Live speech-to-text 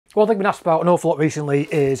One thing I've been asked about an awful lot recently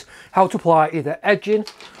is how to apply either edging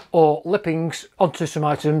or lippings onto some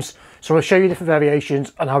items. So I'll show you different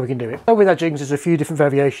variations and how we can do it. So with edgings, there's a few different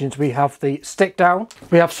variations. We have the stick down.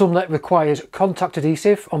 We have some that requires contact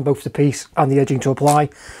adhesive on both the piece and the edging to apply.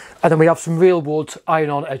 And then we have some real wood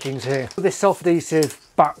iron-on edgings here. This self-adhesive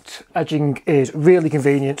backed edging is really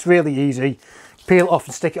convenient, it's really easy. Peel it off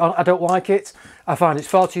and stick it on. I don't like it. I find it's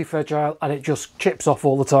far too fragile and it just chips off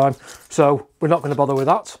all the time. So we're not going to bother with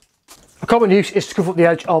that. A common use is to cover up the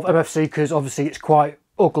edge of MFC because obviously it's quite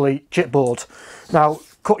ugly chipboard. Now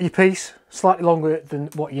cut your piece slightly longer than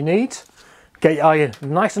what you need. Get your iron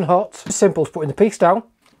nice and hot. It's simple as putting the piece down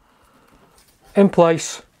in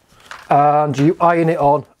place and you iron it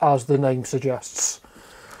on as the name suggests.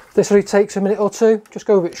 This only takes a minute or two. Just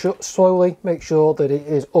go over it slowly, make sure that it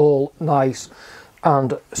is all nice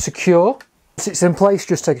and secure. Once it's in place,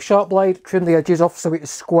 just take a sharp blade, trim the edges off so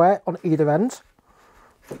it's square on either end.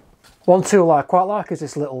 One tool I quite like is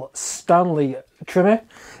this little Stanley trimmer.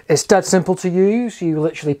 It's dead simple to use. You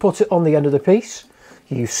literally put it on the end of the piece,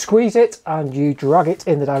 you squeeze it and you drag it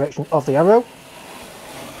in the direction of the arrow.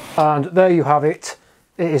 And there you have it.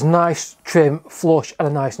 It is nice, trim, flush and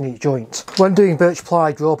a nice neat joint. When doing birch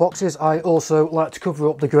ply drawer boxes, I also like to cover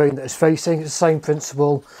up the grain that is facing. It's the same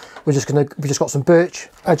principle. We just got some birch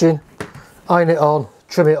edging, iron it on,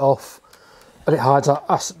 trim it off, and it hides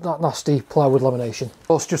that nasty plywood lamination.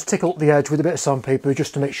 Also just tickle up the edge with a bit of sandpaper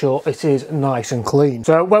just to make sure it is nice and clean.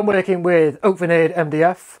 So when working with oak veneered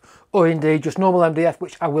MDF, or indeed just normal MDF,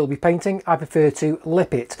 which I will be painting, I prefer to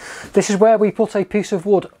lip it. This is where we put a piece of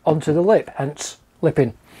wood onto the lip, hence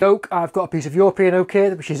lipping. Oak, I've got a piece of European oak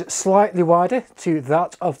here, which is slightly wider to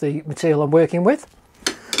that of the material I'm working with.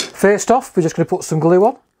 First off, we're just going to put some glue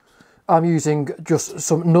on. I'm using just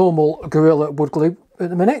some normal Gorilla wood glue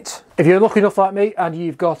at the minute. If you're lucky enough like me and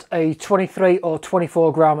you've got a 23 or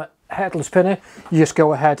 24 gram headless pinner, you just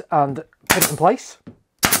go ahead and pin it in place.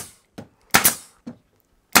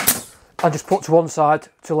 And just put to one side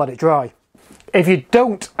to let it dry. If you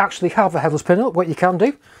don't actually have a headless pinner, what you can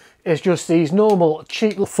do is just these normal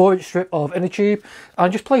cheap 4-inch strip of inner tube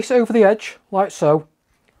and just place it over the edge like so.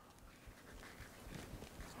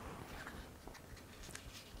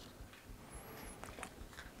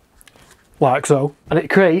 Like so. And it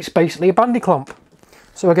creates basically a bandy clamp.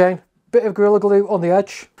 So again, bit of Gorilla Glue on the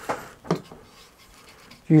edge.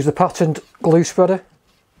 Use the patterned glue spreader.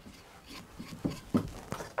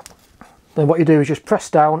 Then what you do is just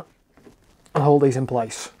press down and hold these in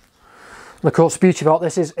place. And of course the beauty about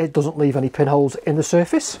this is it doesn't leave any pinholes in the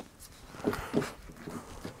surface.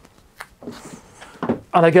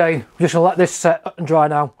 And again, we're just going to let this set and dry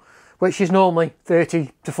now, which is normally 30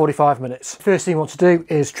 to 45 minutes. First thing you want to do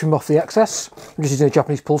is trim off the excess. I'm just using a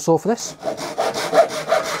Japanese pull saw for this.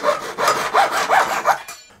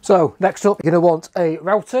 So next up, you're going to want a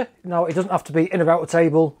router. Now it doesn't have to be in a router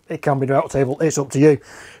table, it can be in a router table, it's up to you.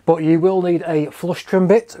 But you will need a flush trim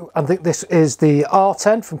bit. I think this is the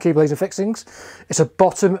R10 from Keyblades and Fixings. It's a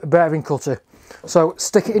bottom bearing cutter. So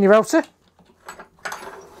stick it in your router.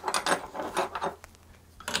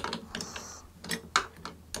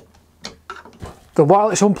 Then while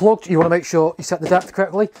it's unplugged, you want to make sure you set the depth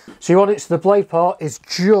correctly. So you want it so the blade part is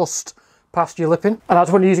just past your lipping. And as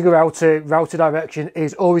when using a router direction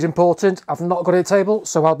is always important. I've not got it in a table,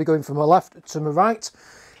 so I'll be going from my left to my right.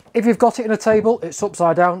 If you've got it in a table, it's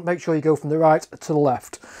upside down. Make sure you go from the right to the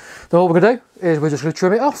left. Then what we're going to do is we're just going to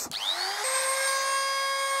trim it off.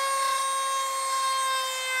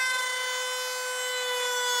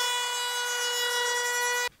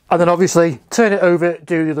 And then obviously turn it over,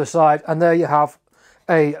 do the other side, and there you have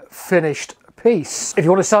a finished piece. If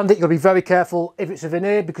you want to sand it, you've got to be very careful if it's a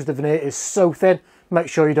veneer because the veneer is so thin. Make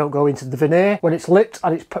sure you don't go into the veneer when it's lipped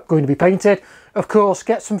and it's going to be painted. Of course,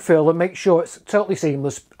 get some fill and make sure it's totally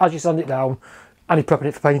seamless as you sand it down and you're prepping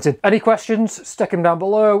it for painting. Any questions, stick them down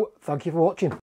below. Thank you for watching.